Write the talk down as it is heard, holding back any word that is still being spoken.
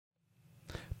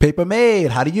Paper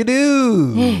Maid, how do you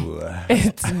do?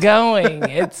 It's going.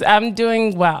 I'm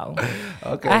doing well.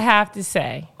 Okay. I have to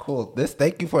say. Cool.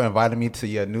 Thank you for inviting me to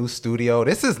your new studio.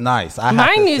 This is nice.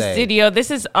 My new studio.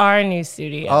 This is our new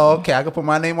studio. Oh, okay. I can put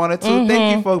my name on it too. Mm-hmm.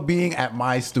 Thank you for being at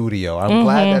my studio. I'm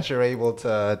glad that you're able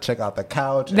to check out the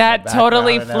couch. That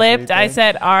totally flipped. I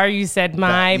said our, you said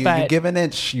my, but you give an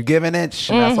inch. You give an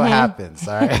inch, and that's what happens.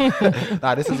 All right.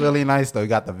 Nah, this is really nice though. You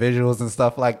got the visuals and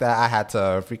stuff like that. I had to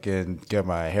freaking get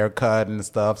my haircut and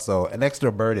stuff, so an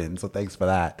extra burden. So thanks for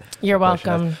that. You're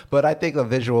welcome. But I think the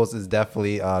visuals is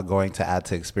definitely going to add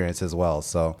to experience as well.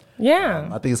 So yeah,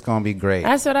 I think it's going to be great.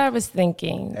 That's what I was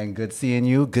thinking. And good seeing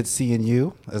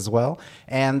you as well.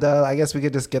 And I guess we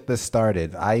could just get this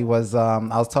started. I was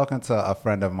talking to a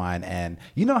friend of mine, and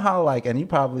you know how and you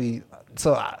probably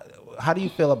how do you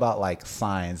feel about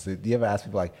signs? Do you ever ask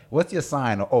people what's your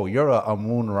sign? Oh, you're a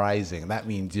moon rising. That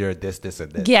means you're this,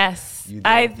 and this. Yes,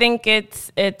 I think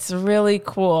it's really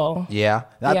cool. Yeah,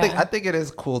 I think it is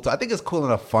cool too. I think it's cool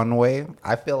in a fun way.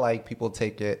 I feel like people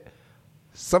take it.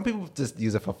 Some people just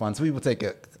use it for fun. Some people take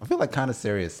it, I feel kind of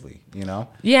seriously, you know?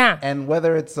 Yeah. And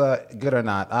whether it's good or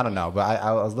not, I don't know. But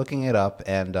I was looking it up,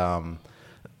 and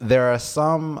there are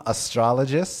some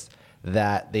astrologists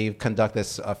that they've conducted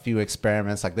a few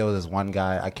experiments. There was this one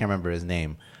guy, I can't remember his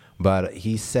name, but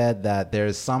he said that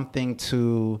there's something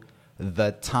to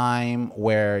the time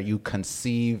where you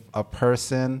conceive a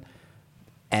person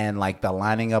and the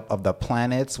lining up of the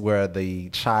planets where the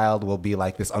child will be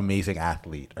this amazing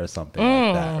athlete or something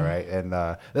like that, right? And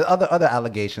there's other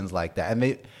allegations like that.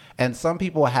 And some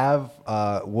people have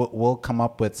will come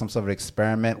up with some sort of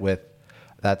experiment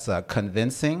that's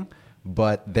convincing,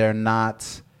 but they're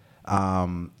not.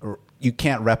 You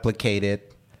can't replicate it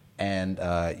and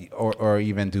or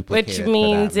even duplicate it. Which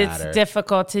means it's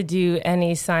difficult to do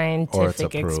any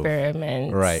scientific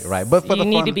experiment. Right. But you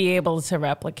need to be able to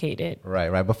replicate it.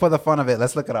 Right. But for the fun of it,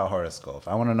 let's look at our horoscope.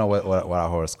 I want to know what our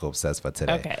horoscope says for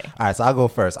today. Okay. All right, so I'll go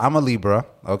first. I'm a Libra.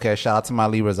 Okay, shout out to my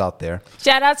Libras out there.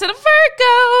 Shout out to the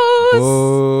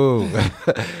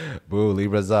Virgos. Boo. Boo,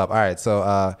 Libras up. All right,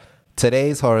 so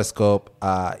today's horoscope,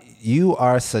 you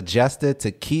are suggested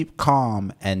to keep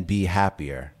calm and be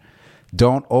happier.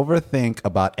 Don't overthink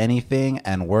about anything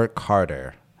and work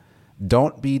harder.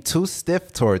 Don't be too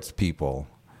stiff towards people.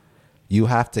 You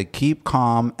have to keep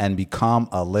calm and become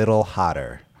a little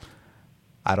hotter.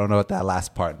 I don't know what that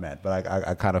last part meant, but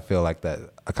I kind of feel like that.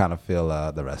 I kind of feel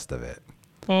the rest of it.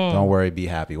 Don't worry, be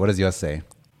happy. What does yours say?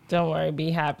 Don't worry,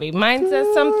 be happy. Mine says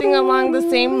something along the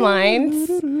same lines.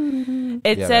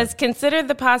 It says, consider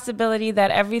the possibility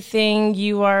that everything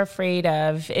you are afraid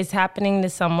of is happening to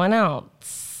someone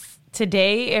else.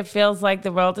 Today, it feels like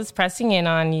the world is pressing in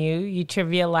on you. You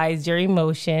trivialize your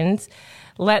emotions.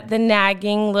 Let the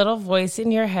nagging little voice in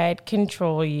your head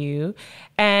control you,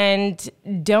 and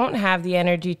don't have the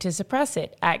energy to suppress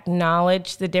it.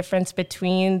 Acknowledge the difference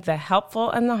between the helpful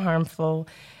and the harmful,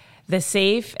 the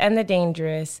safe and the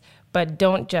dangerous, but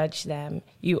don't judge them.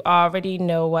 You already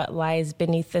know what lies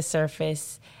beneath the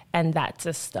surface, and that's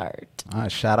a start. All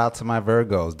right, shout out to my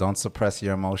Virgos. Don't suppress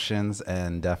your emotions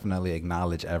and definitely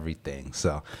acknowledge everything.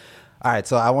 So, all right,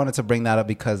 so I wanted to bring that up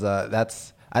because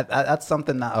that's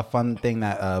something, a fun thing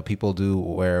that people do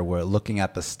where we're looking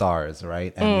at the stars,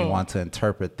 right? And we want to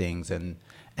interpret things and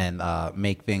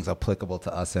make things applicable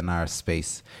to us in our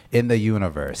space in the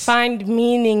universe. Find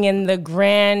meaning in the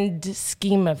grand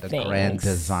scheme of things. The grand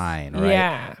design, right?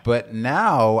 Yeah. But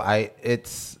now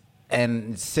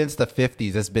and since the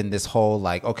 50s, it's been this whole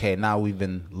okay, now we've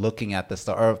been looking at the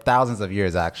stars, or thousands of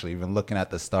years actually, we've been looking at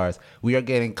the stars. We are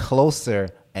getting closer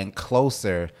and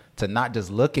closer to not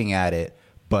just looking at it,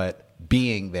 but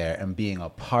being there and being a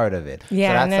part of it. Yeah,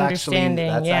 so that's and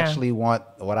understanding. actually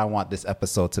what I want this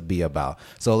episode to be about.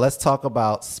 So let's talk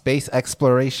about space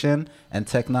exploration and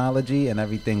technology and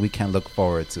everything we can look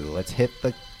forward to. Let's hit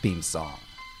the theme song.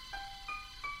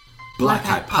 Black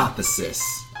Hypothesis.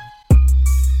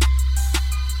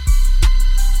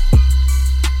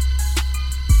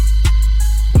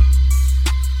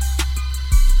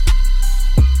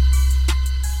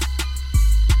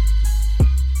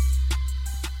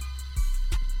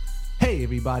 Hey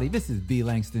everybody, this is B.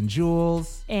 Langston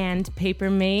Jules. And Paper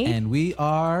Maid. And we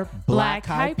are Black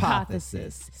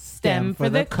Hypothesis. STEM for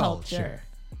the culture.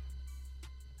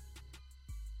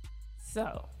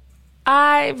 So,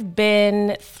 I've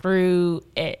been through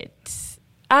it.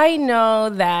 I know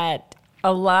that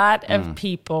a lot of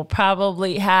people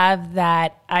probably have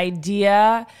that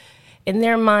idea in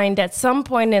their mind at some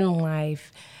point in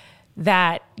life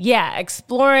that,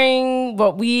 exploring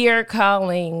what we are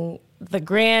calling the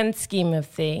grand scheme of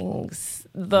things,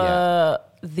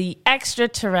 the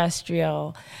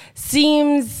extraterrestrial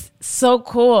seems so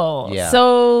cool, Yeah.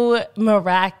 so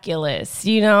miraculous,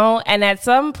 you know? And at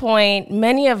some point,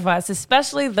 many of us,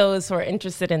 especially those who are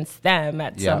interested in STEM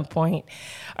at some point,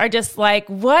 are just like,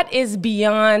 what is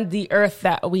beyond the earth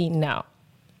that we know?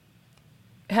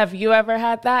 Have you ever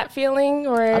had that feeling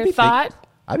or thought?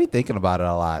 I be thinking about it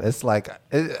a lot. It's like,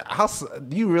 do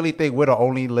you really think we're the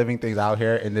only living things out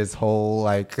here in this whole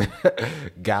like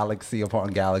galaxy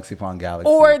upon galaxy upon galaxy?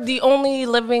 Or the only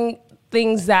living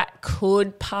things that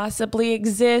could possibly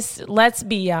exist? Let's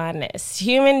be honest.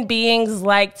 Human beings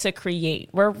like to create.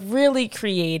 We're really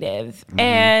creative.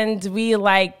 And we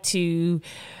like to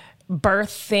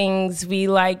birth things. We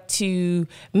like to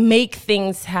make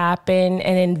things happen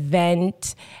and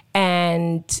invent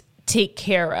and take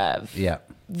care of. Yeah.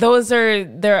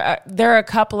 There are a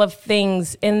couple of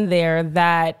things in there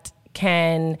that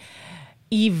can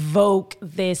evoke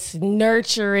this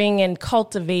nurturing and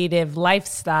cultivative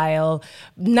lifestyle,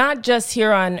 not just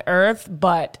here on Earth,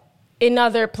 but in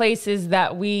other places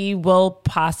that we will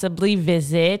possibly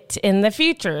visit in the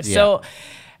future. Yeah. So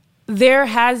there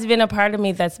has been a part of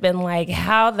me that's been like,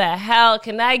 how the hell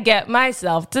can I get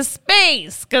myself to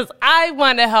space? Because I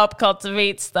want to help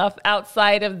cultivate stuff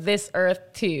outside of this Earth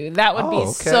too. That would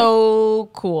be so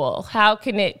cool. How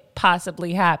can it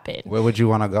possibly happen? Where would you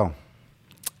want to go?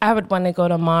 I would want to go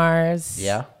to Mars.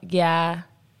 Yeah? Yeah.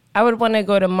 I would want to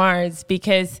go to Mars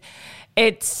because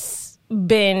it's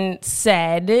been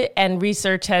said and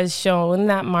research has shown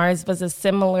that Mars was a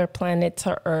similar planet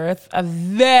to Earth a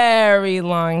very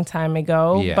long time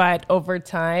ago, but over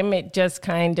time it just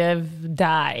kind of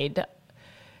died.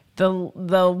 The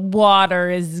water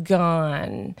is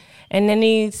gone and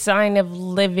any sign of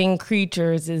living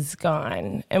creatures is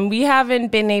gone. And we haven't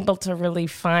been able to really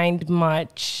find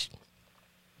much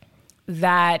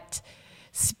that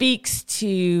speaks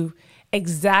to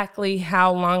exactly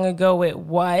how long ago it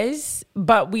was,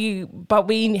 but we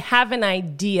have an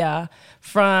idea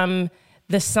from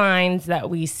the signs that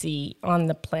we see on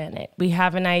the planet. We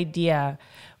have an idea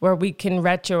where we can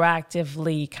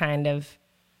retroactively kind of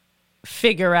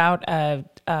figure out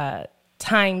a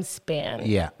time span.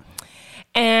 Yeah.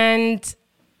 And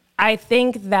I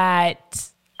think that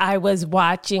I was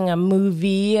watching a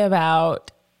movie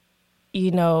about,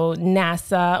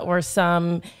 NASA or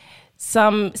some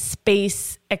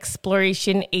space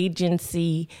exploration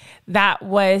agency that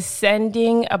was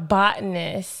sending a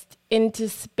botanist into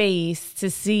space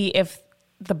to see if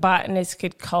the botanist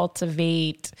could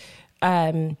cultivate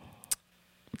plants.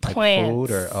 Like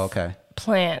food or,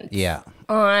 plants Yeah.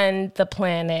 on the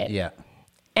planet. Yeah.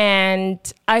 And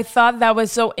I thought that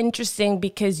was so interesting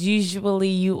because usually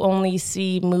you only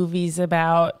see movies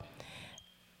about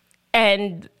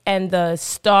and the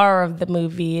star of the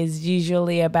movie is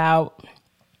usually about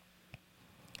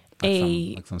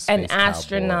an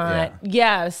astronaut, cowboy,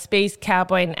 a space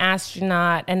cowboy, an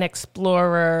astronaut, an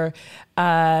explorer,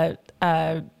 an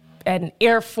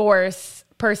Air Force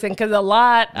person, because a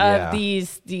lot of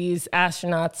these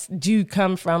astronauts do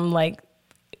come from like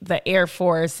the Air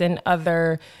Force and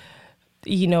other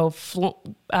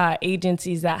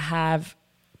agencies that have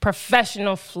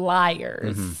professional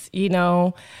flyers,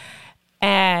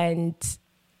 and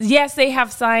yes, they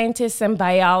have scientists and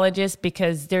biologists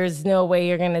because there's no way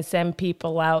you're going to send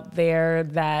people out there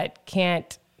that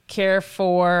can't care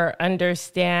for,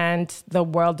 understand the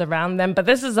world around them. But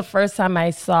this is the first time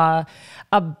I saw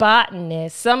a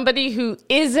botanist, somebody who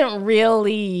isn't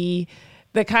really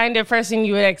the kind of person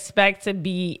you would expect to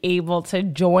be able to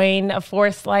join a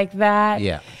force like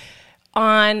that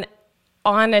on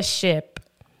a ship.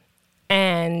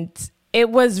 And it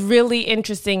was really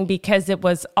interesting because it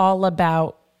was all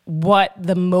about what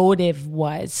the motive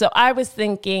was. So I was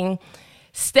thinking,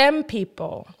 STEM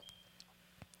people,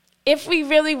 if we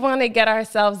really want to get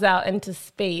ourselves out into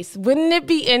space, wouldn't it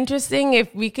be interesting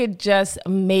if we could just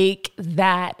make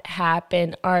that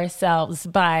happen ourselves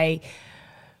by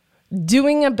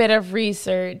doing a bit of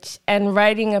research and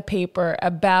writing a paper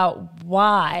about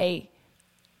why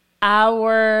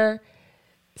our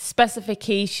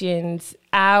specifications,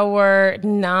 our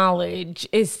knowledge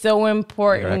is so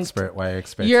important.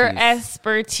 Your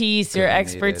expertise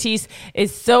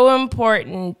is so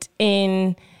important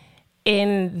in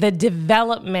the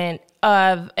development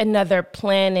of another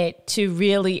planet to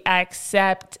really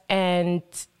accept and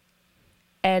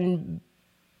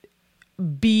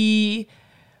be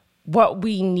what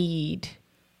we need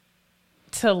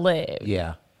to live.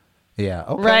 Yeah. Yeah.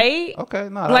 Okay. Right? Okay.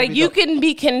 No, like you can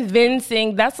be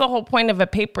convincing. That's the whole point of a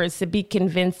paper, is to be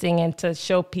convincing and to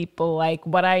show people like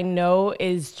what I know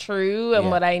is true and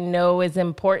what I know is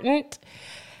important.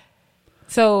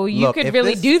 So you Look, could if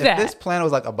really do that. If this planet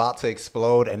was like about to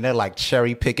explode and they're like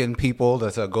cherry picking people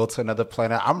to go to another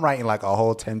planet, I'm writing like a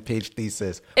whole 10-page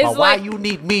thesis on why you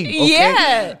need me. Okay?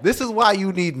 Yeah. This is why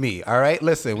you need me. All right.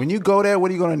 Listen, when you go there, what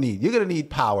are you going to need? You're going to need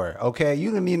power. Okay.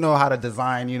 You're going to need to know how to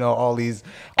design, all these.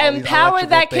 And power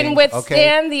that can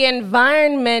withstand the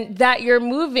environment that you're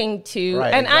moving to.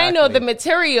 Right, and exactly. I know the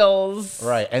materials.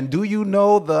 Right. And do you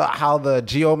know how the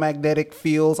geomagnetic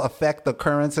fields affect the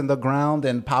currents in the ground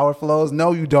and power flows?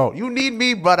 No, you don't. You need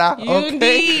me, brother. You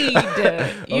need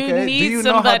Do you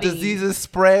know how diseases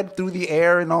spread through the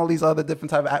air and all these other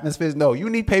different type of atmospheres? No, you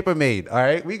need Paper Made. All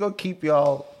right. We gonna keep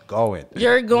y'all going.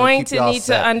 You're going to need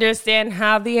to understand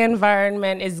how the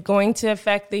environment is going to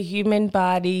affect the human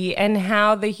body and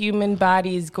how the human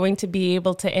body is going to be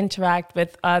able to interact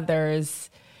with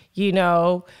others,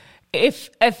 if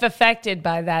affected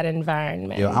by that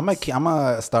environment. Yo, I'm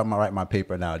gonna start write my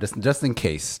paper now, just in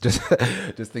case,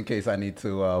 just in case I need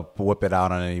to whip it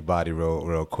out on anybody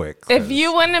real quick. If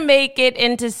you want to make it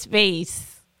into space,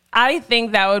 I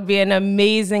think that would be an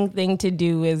amazing thing to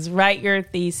do, is write your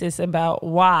thesis about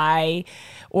why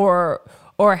or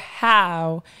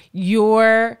how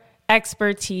your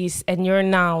expertise and your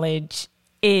knowledge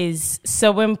is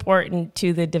so important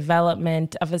to the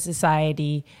development of a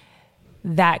society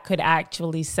that could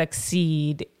actually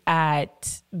succeed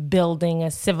at building a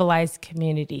civilized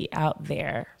community out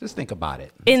there. Just think about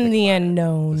it. In the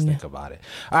unknown. Just think about it.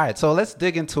 All right, so let's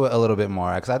dig into it a little bit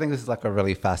more, because I think this is like a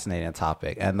really fascinating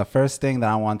topic. And the first thing that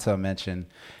I want to mention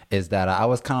is that I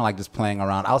was kind of like just playing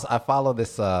around. I follow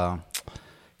this,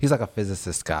 he's like a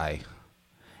physicist guy.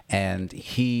 And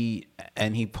he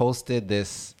posted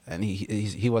this, and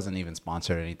he wasn't even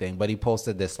sponsored or anything, but he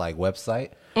posted this like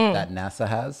website that NASA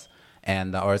has.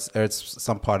 And or it's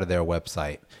some part of their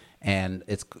website, and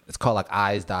it's called like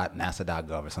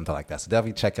eyes.nasa.gov or something like that. So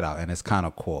definitely check it out, and it's kind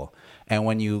of cool. And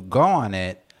when you go on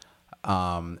it,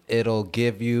 it'll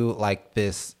give you like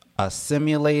a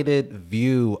simulated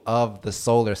view of the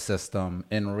solar system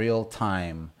in real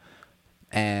time,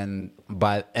 and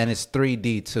it's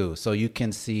 3D too, so you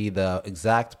can see the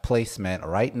exact placement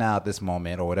right now at this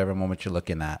moment, or whatever moment you're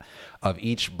looking at, of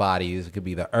each body. It could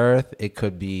be the Earth, it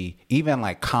could be even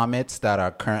like comets that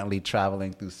are currently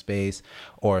traveling through space,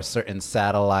 or certain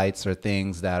satellites or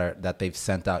things that they've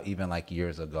sent out even like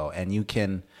years ago. And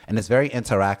it's very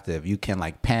interactive. You can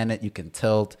like pan it, you can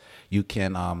tilt, you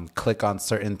can click on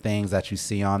certain things that you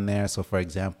see on there. So for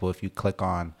example, if you click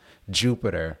on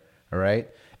Jupiter, right,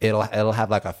 it'll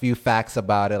have like a few facts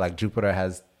about it, like Jupiter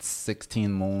has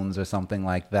 16 moons or something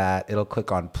like that. It'll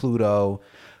click on Pluto.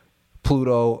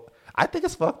 I think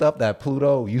it's fucked up that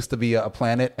Pluto used to be a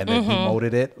planet and they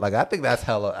demoted it. Like, I think that's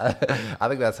hella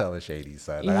shady,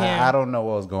 son. Like, yeah. I don't know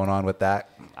what was going on with that.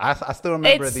 I still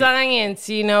remember it's science,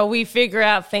 we figure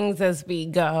out things as we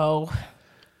go.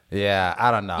 Yeah,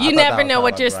 I don't know. You never know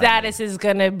what your status is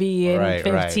going to be in 15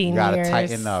 years. You got to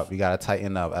tighten up. You got to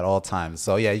tighten up at all times.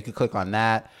 So, yeah, you can click on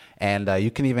that. And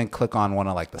you can even click on one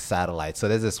of, like, the satellites. So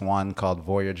there's this one called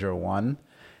Voyager 1.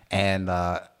 And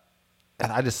I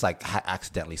just, like,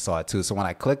 accidentally saw it, too. So when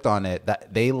I clicked on it,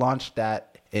 they launched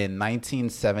that in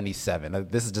 1977.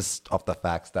 This is just off the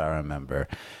facts that I remember.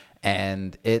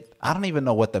 And I don't even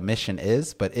know what the mission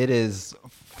is, but it is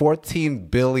 14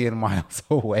 billion miles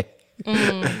away.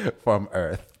 From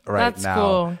Earth That's now.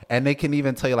 Cool. And they can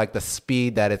even tell you like the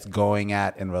speed that it's going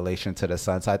at in relation to the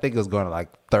sun. So I think it was going to like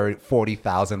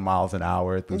 40,000 miles an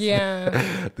hour through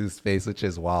space, which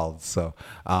is wild. So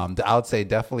I would say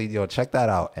definitely check that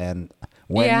out. And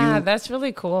that's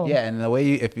really cool. Yeah, and the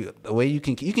way you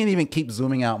can even keep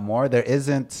zooming out more. There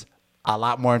isn't a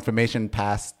lot more information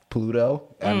past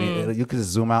Pluto. I mean, you can just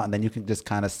zoom out and then you can just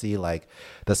kind of see like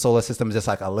the solar system is just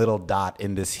like a little dot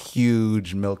in this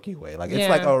huge Milky Way. Like it's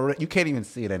like you can't even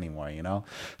see it anymore,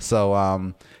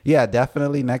 So yeah,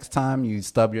 definitely next time you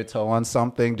stub your toe on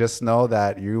something, just know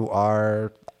that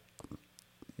you're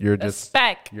just a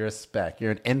speck. You're a speck.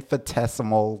 You're an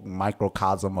infinitesimal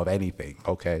microcosm of anything.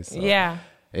 Okay. So yeah,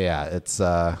 it's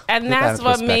and that's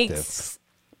what makes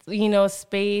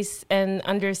space and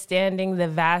understanding the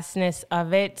vastness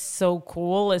of it so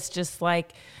cool. It's just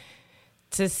like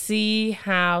to see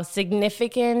how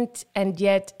significant and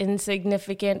yet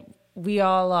insignificant we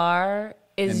all are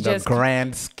is in just the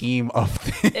grand scheme of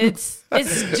things.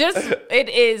 It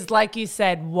is like you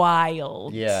said,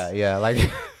 wild. Yeah,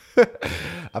 like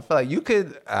I feel like you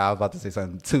could. I was about to say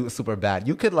something super bad.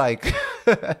 You could like,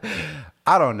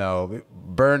 I don't know,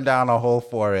 burn down a whole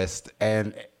forest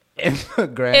and. In the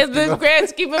grand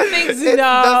scheme of things, it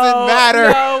doesn't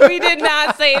matter. No, we did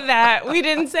not say that. We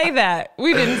didn't say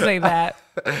that.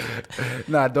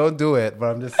 Nah, don't do it. But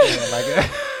I'm just saying, like,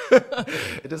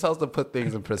 It just helps to put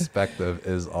things in perspective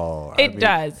is all. It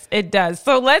does.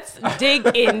 So let's dig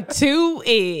into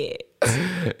it.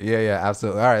 Yeah,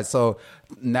 absolutely. All right, so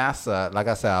NASA, like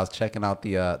I said, I was checking out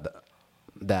the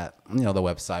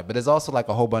website, but there's also like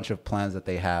a whole bunch of plans that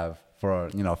they have for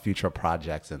future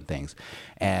projects and things,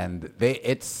 and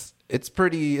it's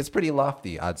pretty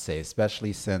lofty, I'd say,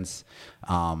 especially since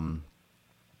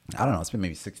I don't know, it's been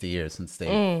maybe 60 years since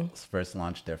they first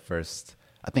launched their first,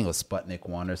 I think it was Sputnik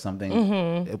 1 or something.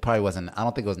 It probably wasn't, I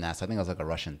don't think it was NASA. I think it was like a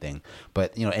Russian thing.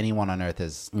 But, anyone on Earth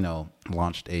has,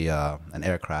 launched an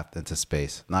aircraft into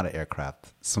space. Not an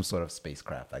aircraft, some sort of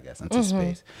spacecraft, I guess, into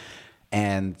space.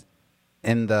 And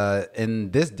in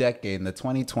this decade, in the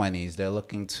 2020s, they're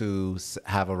looking to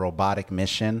have a robotic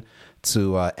mission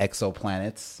to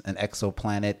exoplanets. An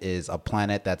exoplanet is a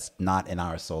planet that's not in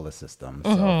our solar system.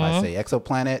 So if I say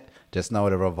exoplanet, just know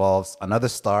it revolves another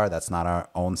star that's not our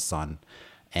own sun,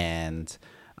 and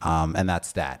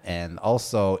that's that. And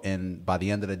also, by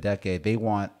the end of the decade, they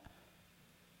want,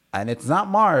 and it's not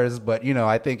Mars, but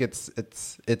I think it's a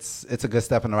good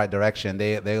step in the right direction.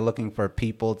 They're looking for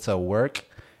people to work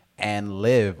and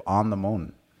live on the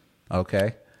moon.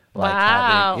 Okay.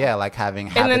 Wow. Like having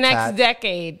habitat in the next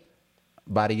decade.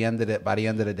 By the end of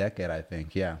the decade, I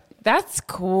think. Yeah. That's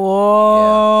cool.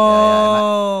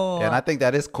 Yeah. And I think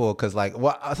that is cool because,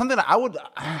 something that I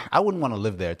wouldn't want to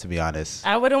live there, to be honest.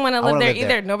 I wouldn't want to live there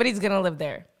either. Nobody's gonna live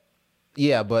there.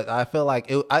 Yeah, but I feel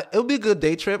like it'll be a good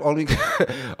day trip only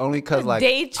because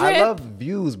day trip? I love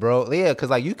views, bro. Yeah,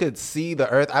 because you could see the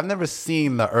Earth. I've never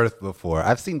seen the Earth before.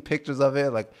 I've seen pictures of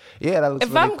it. That looks. If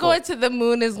really I'm cool. going to the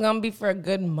moon, it's gonna be for a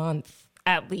good month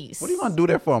at least. What are you gonna do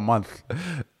there for a month?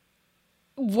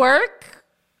 Work,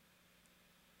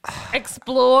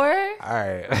 explore. All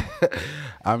right.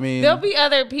 I mean, there'll be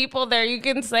other people there. You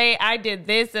can say I did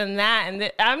this and that,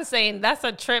 and I'm saying that's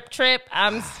a trip.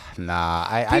 Nah,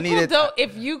 I need it.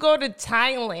 If you go to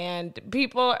Thailand,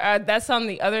 people are. That's on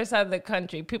the other side of the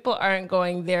country. People aren't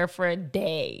going there for a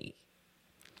day.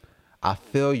 I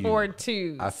feel you. Or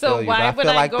two. So why would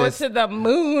I go to the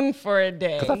moon for a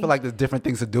day? Because I feel like there's different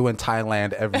things to do in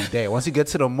Thailand every day. Once you get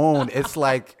to the moon, it's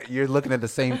like you're looking at the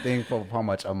same thing for how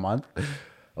much, a month?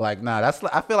 I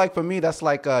feel like for me, that's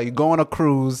like you go on a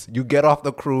cruise, you get off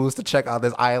the cruise to check out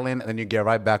this island, and then you get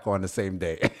right back on the same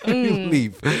day. You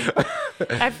leave.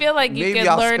 I feel like you could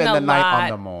learn a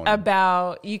lot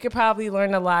about, you could probably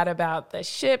learn a lot about the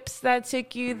ships that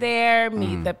took you there,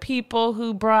 meet the people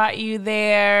who brought you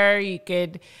there. You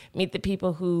could meet the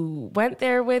people who went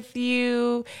there with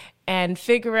you and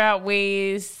figure out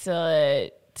ways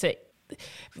to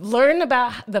learn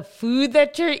about the food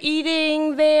that you're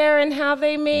eating there and how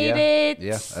they made it.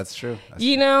 Yeah, that's true.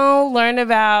 Learn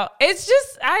about,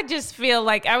 I just feel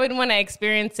like I would want to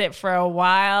experience it for a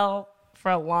long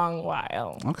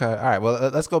while. Okay. All right. Well,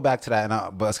 let's go back to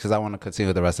that because I want to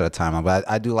continue the rest of the time. But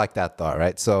I do like that thought,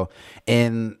 right? So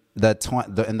in the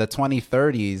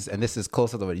 2030s, and this is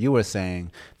closer to what you were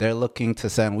saying, they're looking to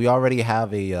send, we already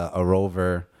have a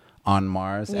rover on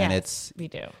Mars, yes, we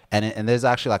do. And there's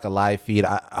actually like a live feed.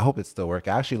 I hope it's still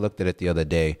working. I actually looked at it the other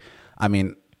day. I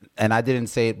mean, and I didn't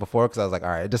say it before because I was like, all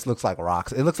right, it just looks like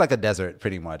rocks. It looks like a desert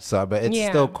pretty much. So, but it's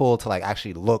still cool to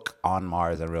actually look on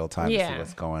Mars in real time to see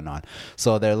what's going on.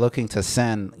 So they're looking to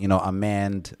send, a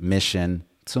manned mission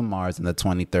to Mars in the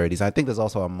 2030s. I think there's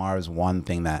also a Mars One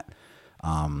thing that,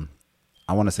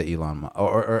 I want to say Elon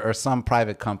or some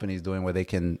private companies doing where they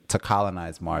can to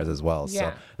colonize Mars as well.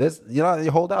 Yeah. So there's,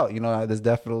 you hold out, there's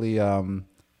definitely an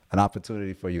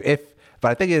opportunity for you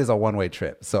but I think it is a one-way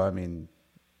trip. So, I mean,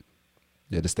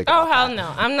 just think about hell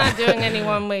no. I'm not doing any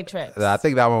one-way trips. I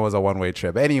think that one was a one-way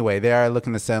trip. Anyway, they are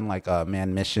looking to send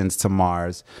manned missions to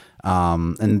Mars.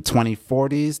 In the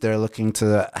 2040s, they're looking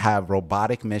to have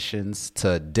robotic missions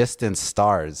to distant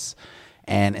stars.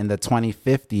 And in the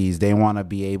 2050s, they want to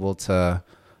be able to,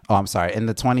 in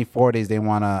the 2040s, they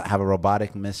want to have a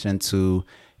robotic mission to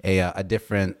a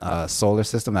different solar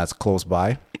system that's close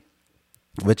by,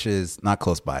 which is not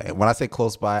close by. When I say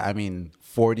close by, I mean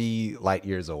 40 light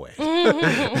years away.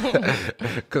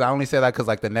 Because I only say that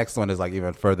because the next one is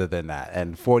even further than that.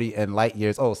 And 40 and light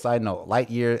years. Oh, side note, light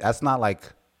year, that's not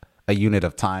a unit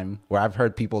of time where I've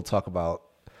heard people talk about.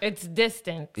 It's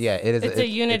distance. Yeah, it is. It's a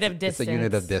unit of distance. It's a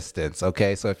unit of distance.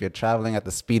 Okay, so if you're traveling at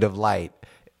the speed of light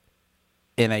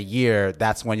in a year,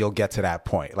 that's when you'll get to that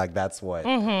point. That's what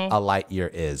a light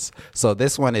year is. So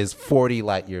this one is 40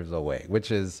 light years away, which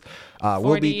is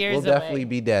we'll definitely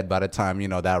be dead by the time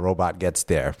that robot gets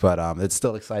there. But it's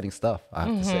still exciting stuff, I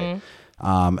have to say.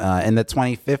 In the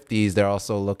 2050s, they're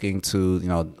also looking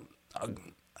to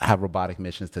have robotic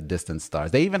missions to distant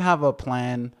stars. They even have a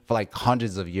plan for like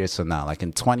hundreds of years from now, like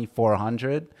in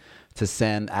 2400, to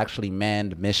send actually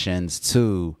manned missions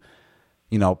to,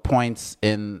 points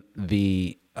in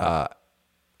the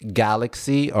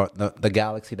galaxy, or the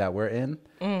galaxy that we're in,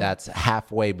 that's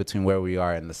halfway between where we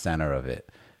are and the center of it.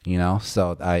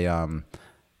 So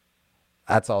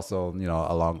that's also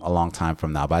a long time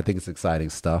from now, but I think it's exciting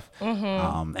stuff.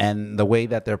 And the way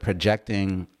that they're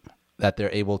projecting that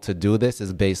they're able to do this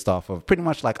is based off of pretty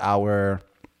much like our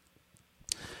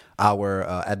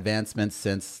advancements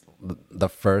since the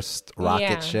first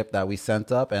rocket ship that we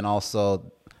sent up, and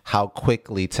also how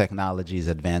quickly technology is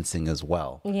advancing as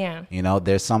well. Yeah.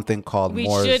 There's something called we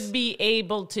Moore's... should be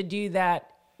able to do that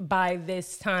by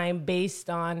this time based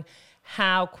on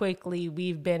how quickly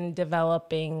we've been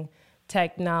developing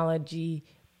technology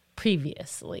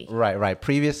previously. Right.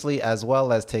 Previously, as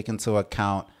well as take into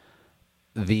account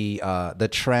the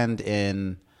trend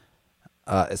in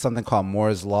something called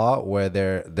Moore's Law, where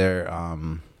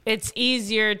it's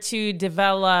easier to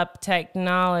develop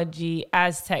technology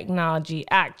as technology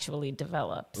actually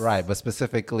develops. Right, but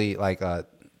specifically like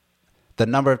the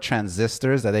number of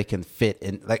transistors that they can fit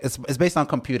in, like it's based on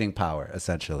computing power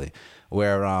essentially,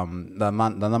 where the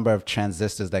number of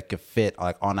transistors that could fit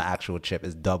like on an actual chip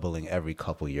is doubling every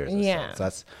couple years or so.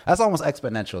 So that's almost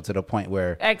exponential, to the point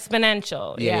where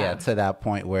to that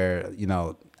point where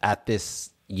at this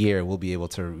year we'll be able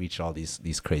to reach all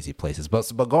these crazy places.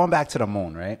 But going back to the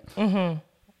moon, right?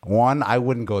 One, I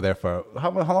wouldn't go there for how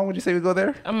long would you say we go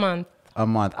there? A month.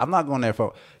 I'm not going there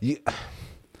for you.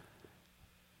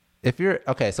 If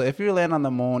you land on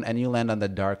the moon and you land on the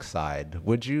dark side,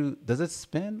 does it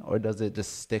spin, or does it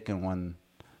just stick in one?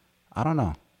 I don't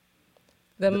know.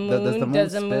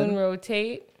 Does the moon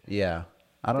rotate? Yeah.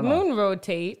 I don't know. The moon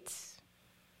rotates.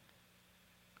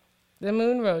 The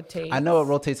moon rotates. I know it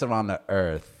rotates around the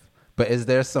Earth, but is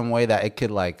there some way that it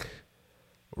could like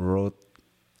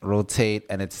rotate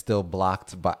and it's still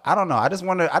blocked? But I don't know. I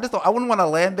wouldn't want to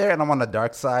land there and I'm on the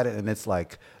dark side and it's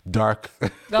like dark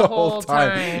the whole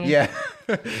time. Yeah.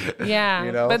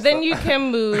 Yeah. But then you can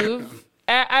move.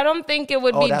 I don't think it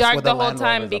would be dark the whole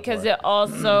time, because it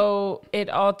also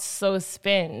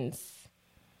spins.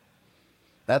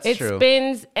 That's true. It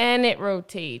spins and it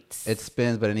rotates. It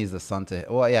spins, but it needs the sun to...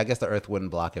 Well, yeah, I guess the Earth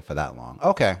wouldn't block it for that long.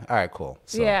 Okay. All right, cool.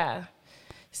 Yeah.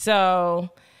 So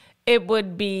it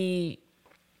would be...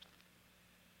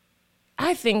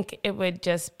 I think it would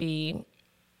just be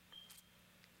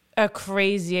a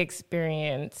crazy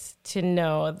experience to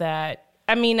know that...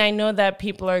 I mean, I know that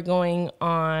people are going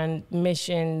on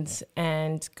missions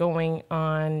and going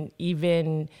on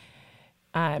even...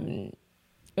 what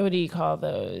do you call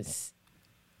those?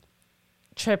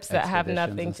 Trips that have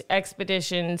nothing to...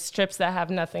 Expeditions, trips that have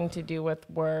nothing to do with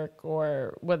work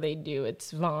or what they do.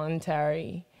 It's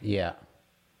voluntary. Yeah.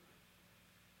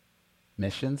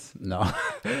 Missions? No.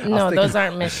 No, those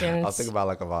aren't missions. I was thinking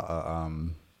about I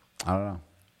don't know.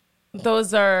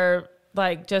 Those are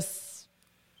like just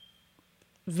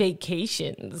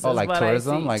vacations. Oh, like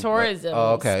tourism? Tourism.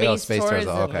 Oh, okay. Space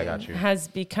tourism. Okay, I got you. Has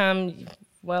become...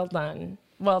 Well done.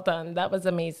 That was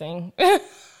amazing.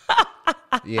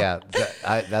 Yeah,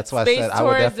 that's why I said I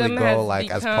would definitely go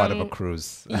as part of a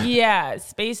cruise. Yeah,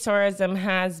 space tourism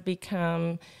has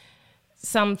become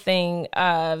something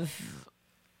of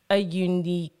a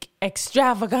unique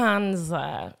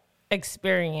extravaganza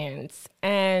experience.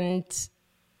 And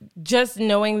just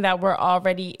knowing that we're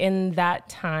already in that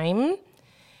time,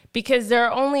 because there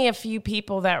are only a few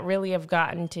people that really have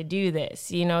gotten to do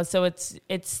this, so it's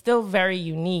still very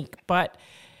unique. But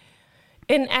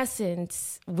in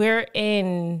essence, we're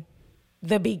in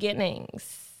the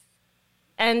beginnings.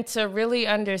 And to really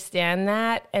understand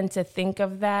that and to think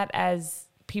of that as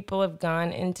people have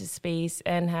gone into space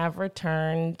and have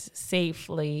returned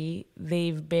safely,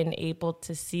 they've been able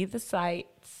to see the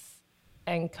sights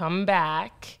and come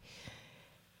back.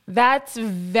 That's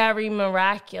very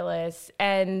miraculous.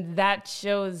 And that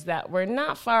shows that we're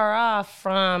not far off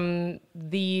from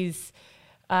these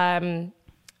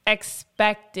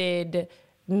expected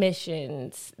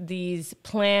missions, these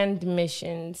planned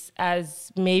missions,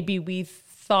 as maybe we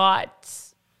thought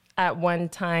at one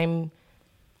time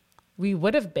we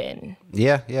would have been.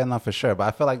 Yeah, no, for sure. But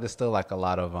I feel like there's still like a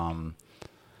lot of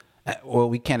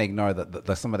we can't ignore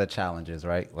the some of the challenges,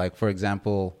 right? Like, for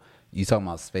example, you talking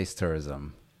about space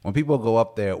tourism. When people go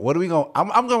up there, what are we going? I'm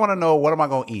going to want to know, what am I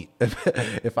going to eat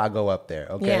if I go up there?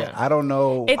 Okay, yeah. I don't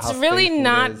know. It's really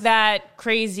not that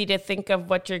crazy to think of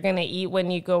what you're going to eat when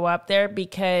you go up there,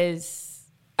 because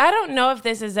I don't know if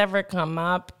this has ever come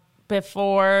up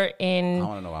before I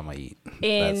want to know what I'm going to eat.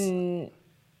 In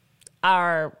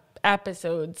our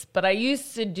episodes, but I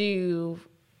used to do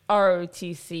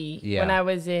ROTC when I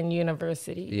was in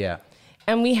university. Yeah.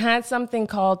 And we had something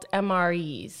called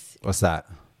MREs. What's that?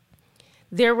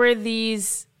 There were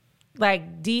these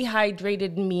like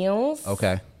dehydrated meals.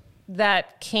 Okay.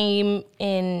 That came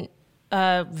in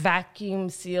a vacuum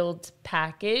sealed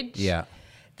package. Yeah.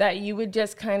 That you would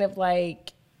just kind of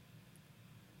like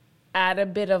add a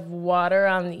bit of water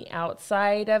on the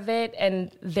outside of it.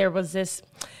 And there was this.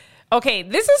 Okay,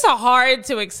 this is hard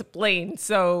to explain.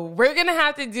 So we're going to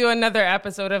have to do another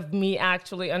episode of me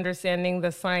actually understanding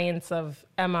the science of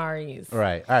MREs.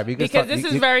 Right. All right. Because this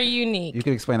is very unique. You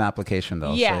can explain the application,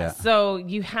 though. Yeah. So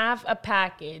you have a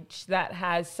package that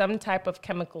has some type of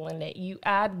chemical in it. You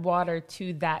add water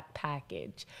to that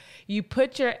package. You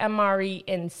put your MRE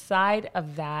inside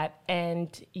of that, and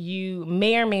you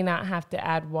may or may not have to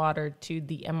add water to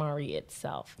the MRE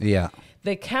itself. Yeah.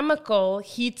 The chemical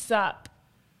heats up.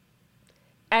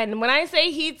 And when I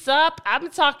say heats up, I'm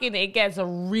talking it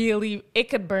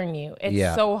could burn you.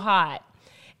 It's so hot.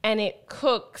 And it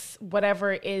cooks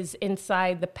whatever is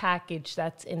inside the package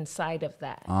that's inside of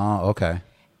that. Oh, okay.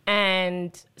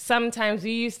 And sometimes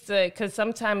because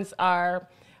sometimes our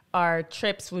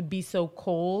trips would be so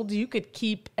cold, you could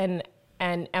keep an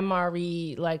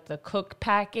MRE, like the cook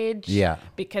package. Yeah.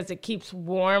 Because it keeps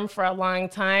warm for a long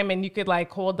time, and you could like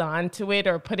hold on to it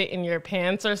or put it in your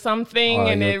pants or something,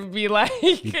 and it would be like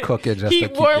you cook it just heat to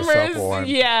keep warmers. yourself warm.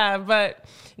 Yeah, but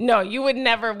no, you would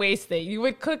never waste it. You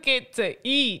would cook it to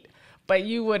eat, but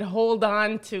you would hold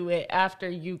on to it after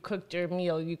you cooked your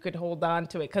meal. You could hold on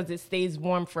to it because it stays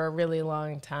warm for a really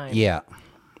long time. Yeah.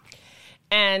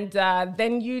 And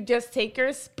then you just take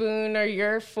your spoon or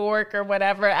your fork or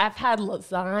whatever. I've had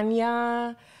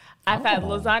lasagna.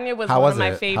 Lasagna was one of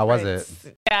my favorites. How was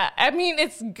it? Yeah, I mean,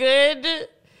 it's good.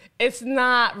 It's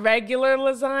not regular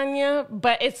lasagna,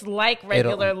 but it's like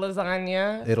regular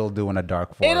lasagna. It'll do in a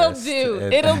dark forest.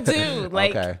 It'll do.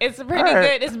 Like, okay. It's pretty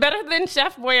good. It's better than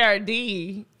Chef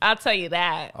Boyardee. I'll tell you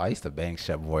that. Oh, I used to bang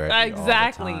Chef Boyardee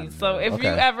exactly. all the time, So if you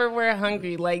ever were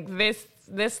hungry, like this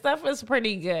stuff is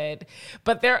pretty good.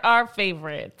 But there are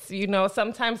favorites. You know,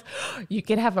 sometimes you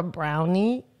could have a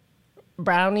brownie.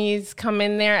 Brownies come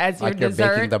in there as your dessert.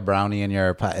 You're baking the brownie in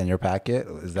your packet?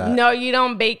 Is that? No, you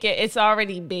don't bake it. It's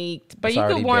already baked. But you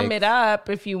could warm baked. it up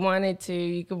if you wanted to.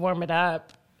 You could warm it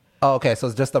up. Oh, okay. So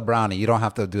it's just a brownie. You don't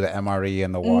have to do the MRE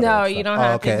and the water. No, you don't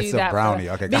have to do it's that. A brownie.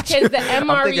 Okay, gotcha. Because the MREs,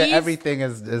 I'm thinking everything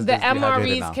is the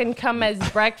MREs can come as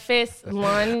breakfast,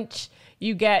 lunch.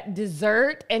 You get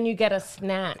dessert and you get a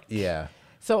snack. Yeah.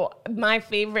 So my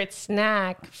favorite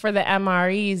snack for the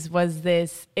MREs was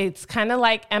this. It's kind of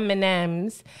like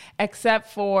M&Ms, except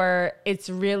for it's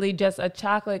really just a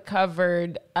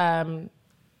chocolate-covered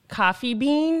coffee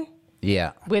bean.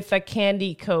 Yeah. With a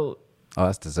candy coat. Oh,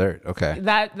 that's dessert. Okay.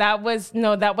 That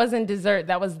wasn't dessert.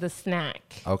 That was the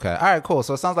snack. Okay. All right, cool.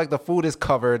 So it sounds like the food is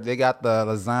covered. They got the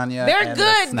lasagna. They're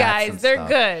good, guys. They're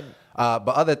good. But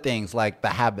other things like the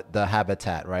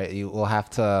habitat, right? You will have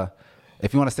to,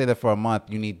 if you want to stay there for a month,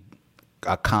 you need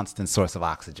a constant source of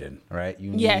oxygen, right?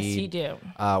 Yes, you do.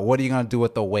 What are you gonna do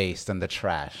with the waste and the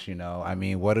trash? You know, I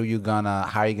mean, how are you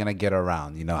gonna get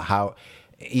around? You know, how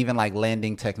even like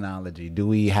landing technology, do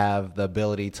we have the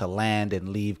ability to land and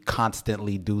leave,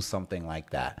 constantly do something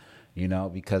like that? You know,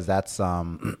 because that's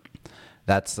another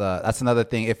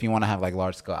thing if you want to have like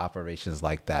large scale operations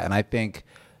like that. And I think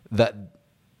that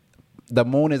the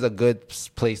moon is a good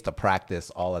place to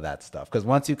practice all of that stuff, because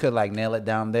once you could like nail it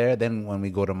down there, then when we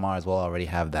go to Mars, we'll already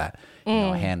have that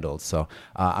handled. So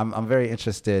I'm very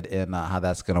interested in how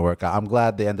that's going to work out. I'm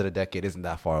glad the end of the decade isn't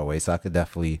that far away, so I could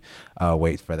definitely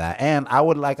wait for that. And I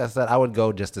would, like I said, I would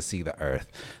go just to see the Earth.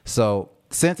 So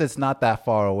since it's not that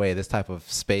far away, this type of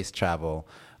space travel,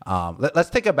 let's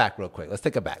take it back real quick. Let's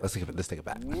take it back.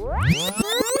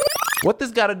 What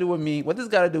this got to do with me? What this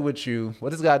got to do with you?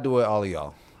 What this got to do with all of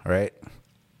y'all? Right.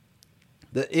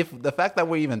 If the fact that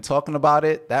we're even talking about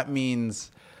it, that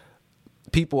means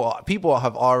people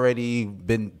have already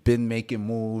been making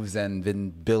moves and been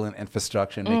building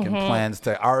infrastructure, making plans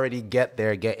to already get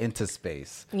into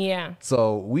space. Yeah.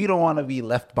 So we don't want to be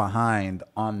left behind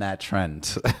on that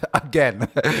trend again.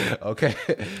 Okay.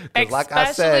 Like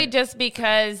I said, just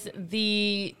because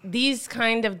these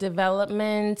kind of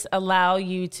developments allow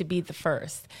you to be the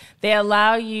first. They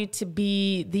allow you to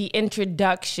be the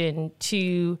introduction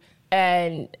to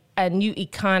a new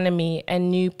economy, a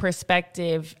new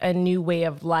perspective, a new way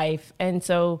of life. And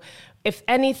so, if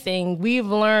anything, we've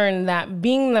learned that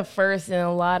being the first in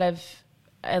a lot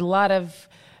of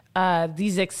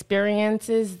these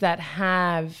experiences that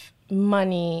have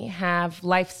money, have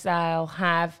lifestyle,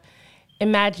 have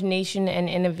imagination and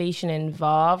innovation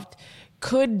involved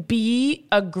could be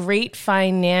a great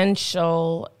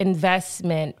financial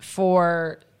investment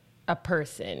for a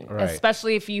person, Right.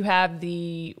 especially if you have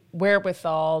the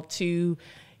wherewithal to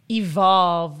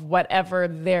evolve whatever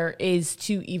there is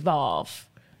to evolve.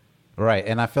 Right,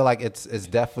 and I feel like it's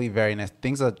definitely very nice.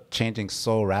 Things are changing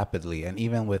so rapidly, and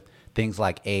even with things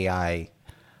like AI,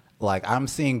 like I'm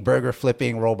seeing burger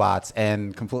flipping robots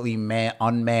and completely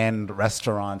unmanned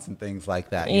restaurants and things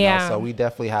like that. You know? So we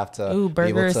definitely have to Ooh, be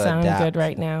able burgers to sound adapt. good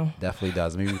right now. Definitely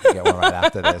does. Maybe we can get one right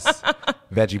after this.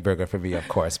 Veggie burger for me, of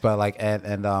course. But like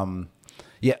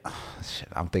yeah, shit,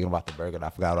 I'm thinking about the burger and I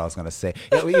forgot what I was gonna say.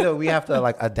 Yeah, we have to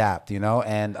like adapt,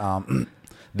 and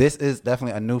this is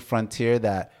definitely a new frontier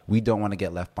that we don't want to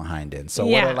get left behind in. So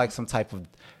what are like some type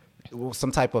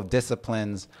of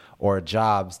disciplines or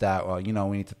jobs that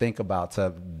we need to think about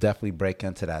to definitely break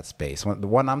into that space? The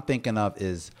one I'm thinking of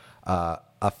is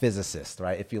a physicist,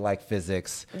 right? If you like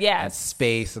physics and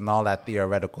space and all that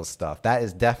theoretical stuff, that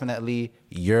is definitely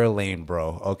your lane,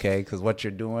 bro. Okay, because what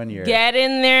you're doing, get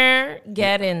in there.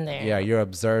 Yeah, you're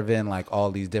observing like all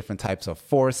these different types of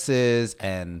forces,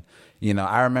 and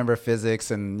I remember physics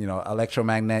and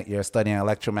you're studying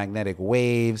electromagnetic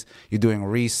waves, you're doing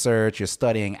research, you're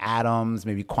studying atoms,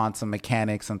 maybe quantum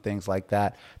mechanics and things like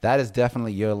that. That is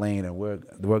definitely your lane, and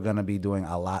we're going to be doing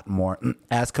a lot more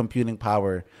as computing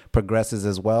power progresses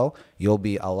as well. You'll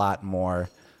be a lot more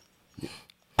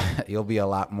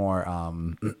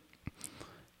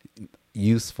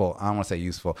useful. I don't want to say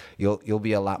useful. You'll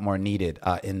be a lot more needed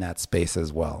in that space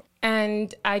as well.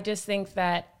 And I just think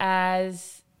that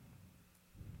as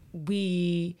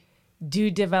we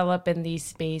do develop in these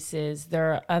spaces,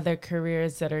 there are other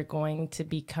careers that are going to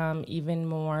become even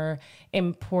more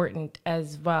important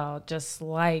as well. Just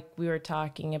like we were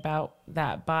talking about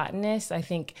that botanist, I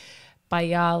think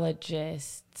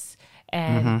biologists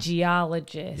and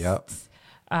geologists,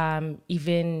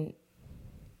 even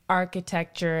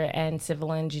architecture and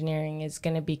civil engineering is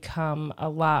going to become a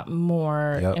lot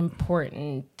more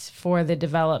important for the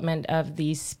development of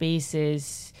these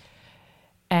spaces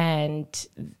and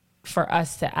for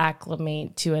us to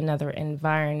acclimate to another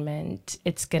environment.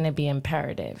 It's going to be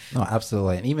imperative. No,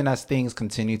 absolutely. And even as things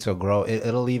continue to grow,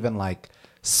 it'll even like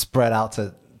spread out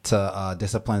to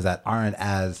disciplines that aren't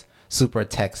as super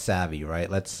tech savvy, right?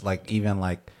 Let's like even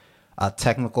like a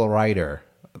technical writer.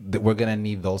 We're going to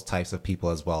need those types of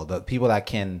people as well. The people that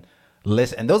can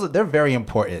listen. And they're very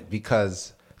important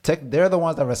because they're the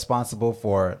ones that are responsible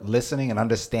for listening and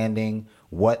understanding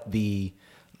what the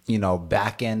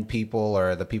back end people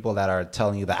or the people that are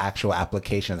telling you the actual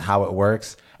application, how it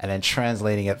works, and then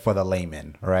translating it for the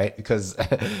layman, right? Because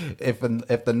if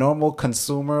the normal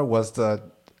consumer was to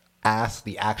ask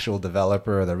the actual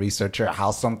developer or the researcher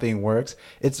how something works,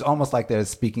 it's almost like they're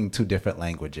speaking two different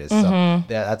languages. So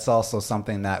that's also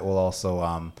something that will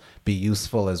also be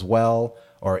useful as well,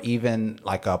 or even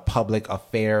like a public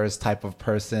affairs type of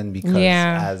person, because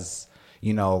as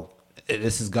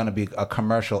this is going to be a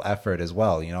commercial effort as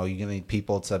well. You're going to need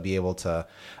people to be able to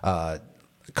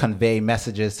convey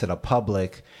messages to the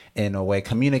public in a way.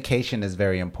 Communication is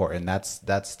very important.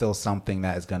 That's still something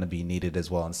that is going to be needed as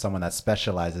well. And someone that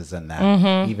specializes in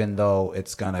that, even though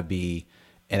it's going to be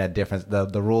in a different,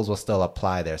 the rules will still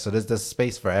apply there. So there's this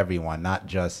space for everyone, not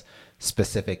just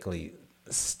specifically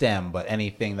STEM, but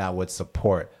anything that would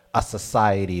support a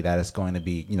society that is going to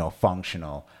be,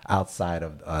 functional outside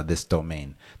of this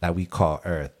domain that we call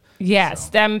Earth. Yes,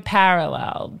 STEM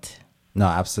paralleled. No,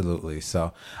 absolutely.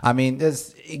 So, I mean,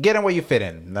 get in where you fit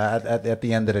in at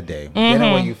the end of the day. Get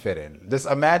in where you fit in. Just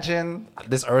imagine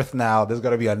this Earth now. There's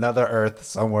going to be another Earth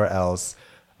somewhere else.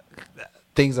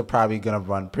 Things are probably going to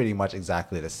run pretty much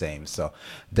exactly the same. So,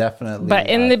 definitely. But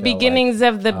in the beginnings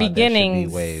of the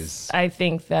beginnings, I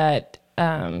think that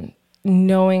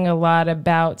knowing a lot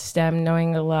about STEM,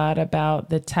 knowing a lot about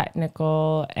the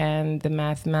technical and the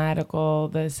mathematical,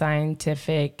 the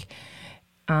scientific,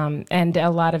 and a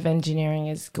lot of engineering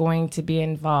is going to be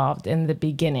involved in the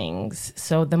beginnings.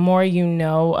 So the more you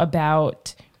know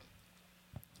about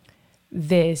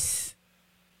this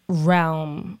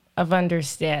realm of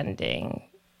understanding,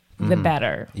 the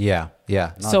better. Yeah. No,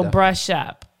 so definitely. Brush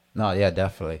up. No, yeah,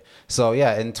 definitely. So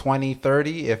yeah, in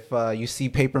 2030, if you see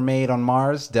Paper Made on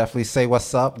Mars, definitely say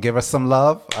what's up. Give us some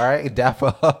love. All right,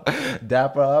 dapper up.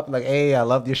 Like, hey, I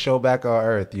loved your show back on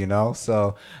Earth.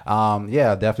 So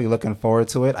yeah, definitely looking forward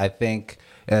to it. I think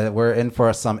we're in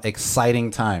for some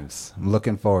exciting times. I'm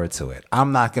looking forward to it.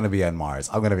 I'm not gonna be on Mars.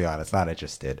 I'm gonna be honest, not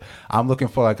interested. I'm looking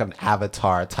for like an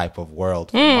Avatar type of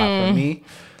world for me.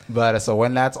 But so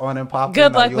when that's on and popping,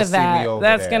 Good luck you'll with see that. me over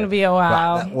That's there. gonna be a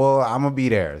while. Well, I'm gonna be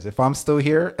there. If I'm still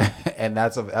here and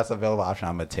that's available option,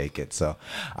 I'm gonna take it. So,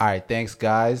 all right, thanks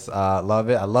guys. Love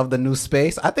it. I love the new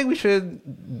space. I think we should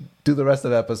do the rest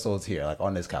of the episodes here, like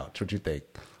on this couch. What you think?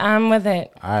 I'm with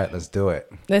it. All right, let's do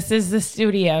it. This is the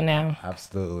studio now.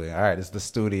 Absolutely. All right, it's the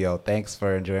studio. Thanks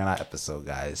for enjoying our episode,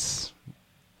 guys.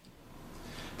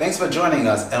 Thanks for joining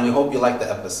us, and we hope you liked the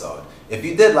episode. If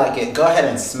you did like it, go ahead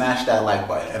and smash that like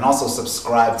button, and also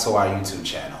subscribe to our YouTube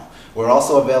channel. We're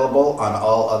also available on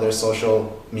all other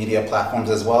social media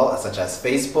platforms as well, such as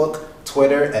Facebook,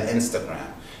 Twitter, and Instagram.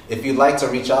 If you'd like to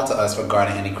reach out to us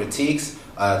regarding any critiques,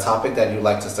 a topic that you'd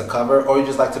like us to cover, or you'd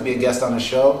just like to be a guest on the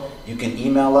show, you can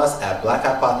email us at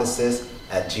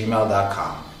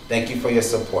blackhypothesis@gmail.com. Thank you for your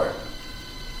support.